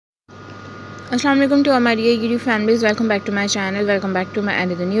Assalamu alaikum to all my dear YouTube families. Welcome back to my channel. Welcome back to my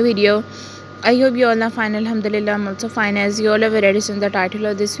another new video. I hope you all are fine. Alhamdulillah, I'm also fine. As you all have already seen the title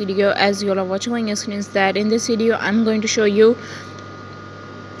of this video, as you all are watching on your screens, that in this video I'm going to show you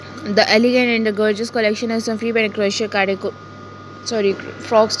the elegant and the gorgeous collection of some free band crochet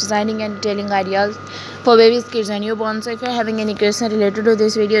frocks designing and detailing ideas for babies, kids and newborns. So if you're having any question related to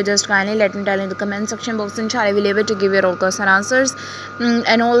this video, just kindly let me tell in the comment section box, and I will be able to give you all questions and answers,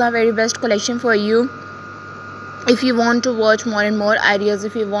 and all the very best collection for you. If you want to watch more and more ideas,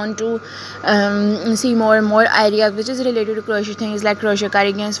 if you want to see more and more ideas which is related to crochet things like crochet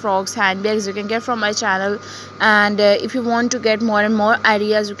cardigans, frocks, handbags, you can get from my channel. And if you want to get more and more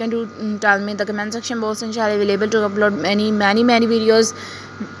ideas, you can tell me in the comment section box, and I will be able to upload many videos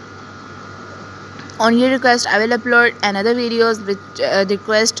on your request. I will upload another videos which the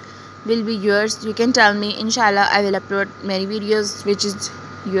request will be yours. You can tell me, inshallah I will upload many videos which is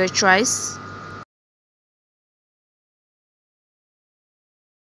your choice.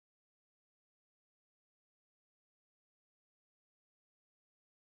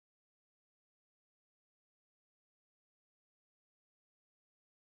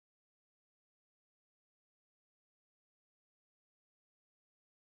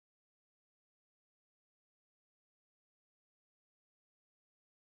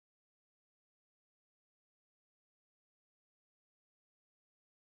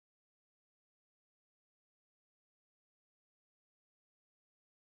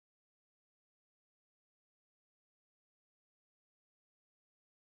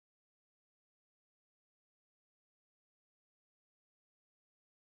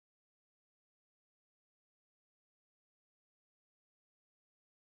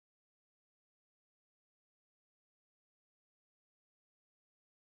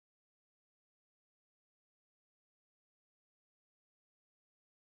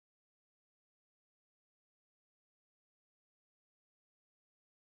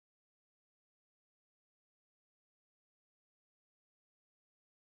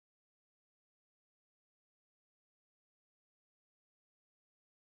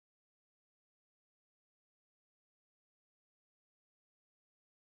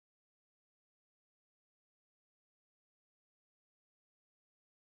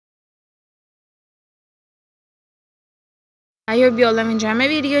 I hope you all have enjoyed my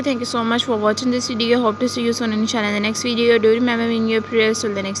video. Thank you so much for watching this video. Hope to see you soon inshallah in the next video. Do remember in your prayers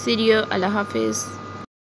till the next video. Allah Hafiz.